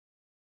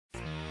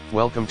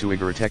Welcome to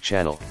IgoroTech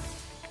channel.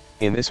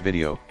 In this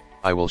video,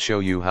 I will show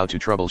you how to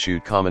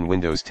troubleshoot common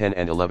Windows 10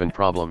 and 11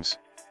 problems.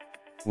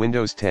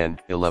 Windows 10,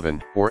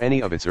 11, or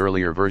any of its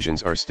earlier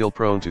versions are still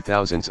prone to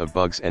thousands of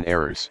bugs and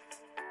errors.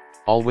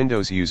 All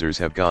Windows users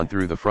have gone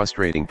through the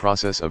frustrating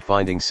process of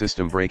finding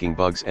system-breaking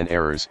bugs and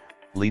errors,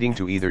 leading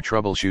to either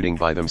troubleshooting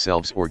by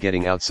themselves or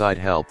getting outside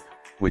help,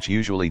 which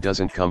usually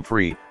doesn't come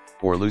free,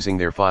 or losing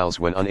their files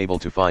when unable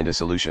to find a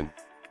solution.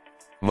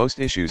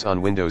 Most issues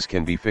on Windows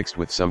can be fixed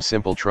with some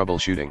simple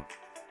troubleshooting.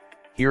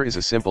 Here is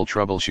a simple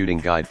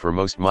troubleshooting guide for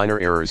most minor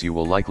errors you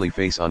will likely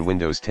face on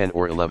Windows 10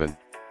 or 11.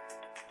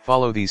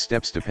 Follow these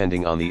steps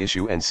depending on the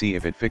issue and see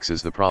if it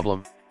fixes the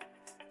problem.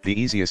 The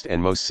easiest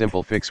and most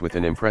simple fix with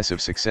an impressive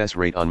success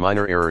rate on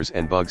minor errors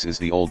and bugs is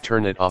the old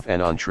turn it off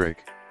and on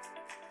trick.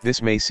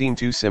 This may seem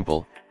too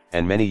simple,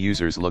 and many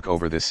users look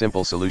over this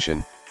simple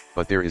solution,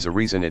 but there is a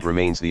reason it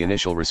remains the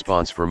initial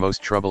response for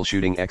most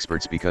troubleshooting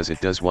experts because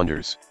it does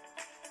wonders.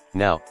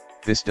 Now,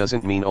 this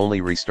doesn't mean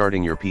only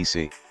restarting your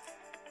PC.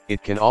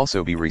 It can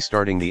also be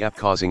restarting the app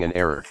causing an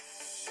error.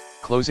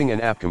 Closing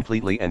an app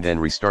completely and then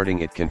restarting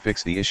it can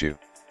fix the issue.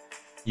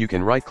 You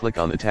can right-click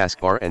on the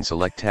taskbar and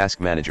select Task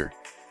Manager.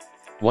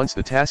 Once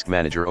the Task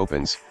Manager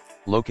opens,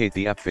 locate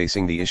the app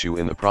facing the issue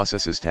in the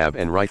Processes tab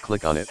and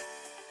right-click on it.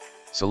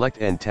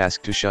 Select End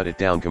Task to shut it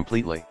down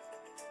completely.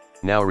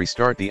 Now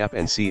restart the app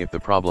and see if the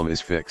problem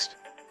is fixed.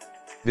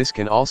 This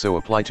can also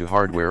apply to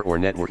hardware or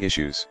network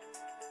issues.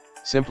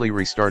 Simply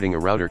restarting a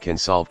router can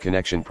solve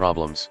connection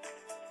problems.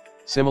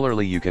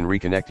 Similarly, you can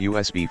reconnect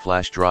USB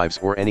flash drives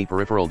or any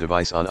peripheral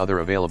device on other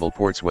available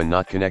ports when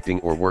not connecting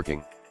or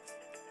working.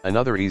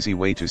 Another easy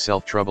way to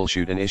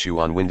self-troubleshoot an issue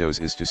on Windows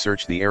is to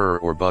search the error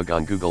or bug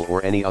on Google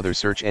or any other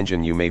search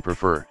engine you may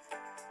prefer.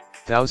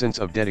 Thousands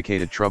of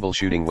dedicated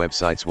troubleshooting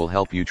websites will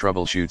help you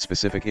troubleshoot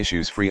specific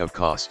issues free of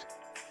cost.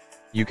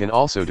 You can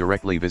also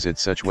directly visit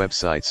such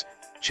websites,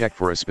 check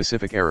for a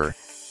specific error,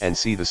 and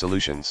see the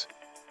solutions.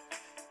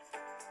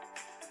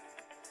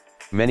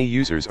 Many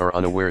users are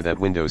unaware that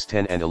Windows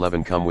 10 and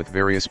 11 come with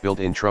various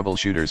built-in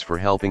troubleshooters for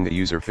helping the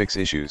user fix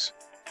issues.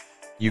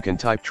 You can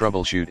type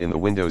troubleshoot in the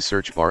Windows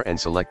search bar and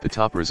select the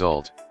top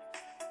result.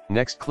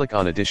 Next, click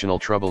on additional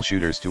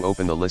troubleshooters to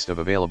open the list of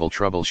available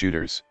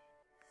troubleshooters.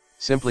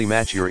 Simply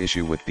match your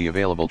issue with the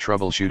available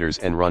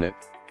troubleshooters and run it.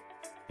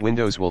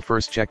 Windows will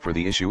first check for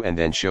the issue and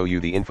then show you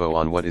the info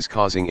on what is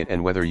causing it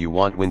and whether you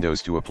want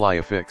Windows to apply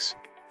a fix.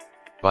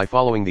 By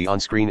following the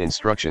on-screen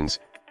instructions,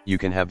 you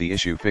can have the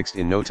issue fixed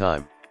in no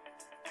time.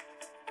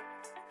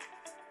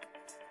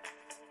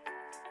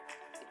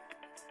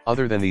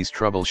 Other than these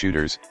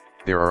troubleshooters,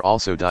 there are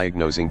also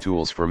diagnosing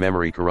tools for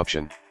memory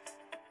corruption.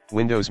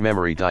 Windows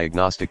Memory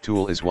Diagnostic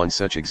Tool is one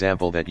such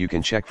example that you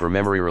can check for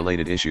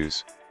memory-related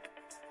issues.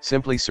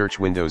 Simply search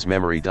Windows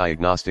Memory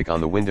Diagnostic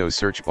on the Windows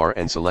search bar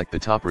and select the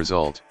top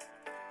result.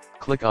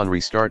 Click on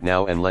Restart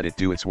Now and let it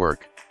do its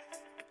work.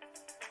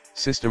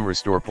 System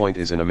Restore Point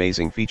is an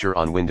amazing feature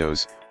on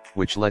Windows,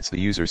 which lets the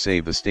user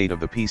save the state of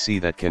the PC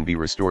that can be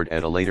restored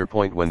at a later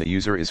point when the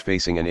user is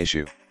facing an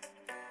issue.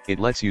 It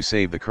lets you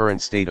save the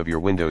current state of your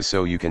Windows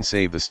so you can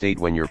save the state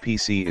when your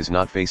PC is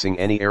not facing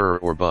any error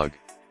or bug.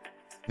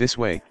 This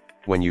way,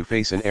 when you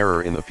face an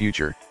error in the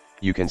future,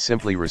 you can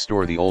simply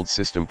restore the old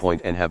system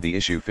point and have the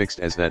issue fixed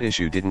as that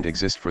issue didn't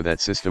exist for that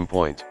system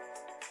point.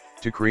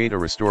 To create a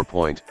restore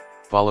point,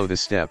 follow the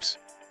steps.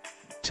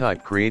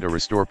 Type Create a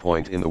Restore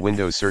Point in the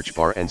Windows search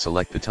bar and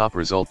select the top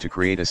result to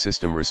create a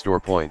system restore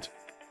point.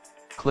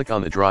 Click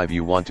on the drive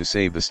you want to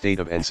save the state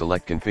of and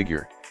select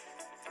Configure.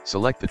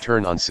 Select the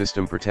Turn on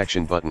System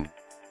Protection button.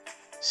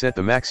 Set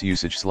the max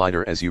usage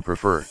slider as you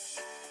prefer.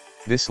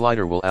 This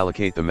slider will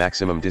allocate the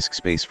maximum disk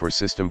space for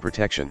system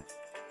protection.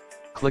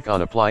 Click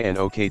on Apply and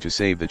OK to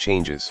save the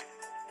changes.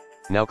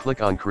 Now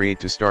click on Create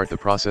to start the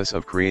process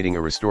of creating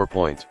a restore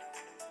point.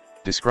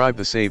 Describe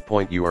the save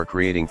point you are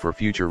creating for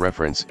future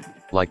reference,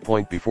 like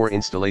point before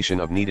installation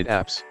of needed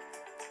apps.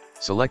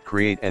 Select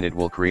Create and it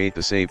will create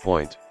the save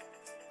point.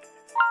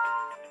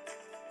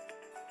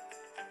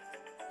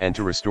 And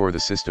to restore the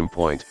system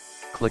point,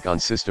 click on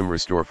System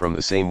Restore from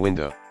the same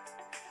window.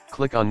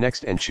 Click on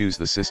Next and choose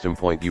the system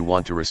point you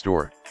want to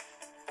restore.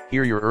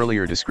 Here your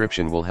earlier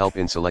description will help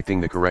in selecting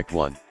the correct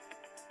one.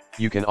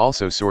 You can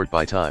also sort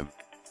by time.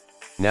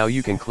 Now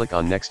you can click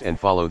on Next and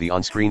follow the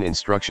on-screen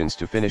instructions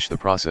to finish the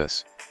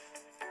process.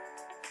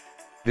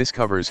 This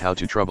covers how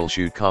to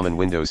troubleshoot common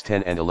Windows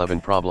 10 and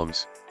 11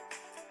 problems.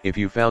 If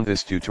you found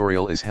this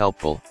tutorial is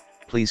helpful,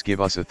 please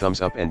give us a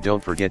thumbs up and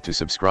don't forget to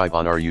subscribe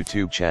on our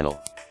YouTube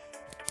channel.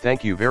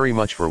 Thank you very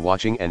much for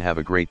watching and have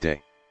a great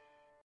day.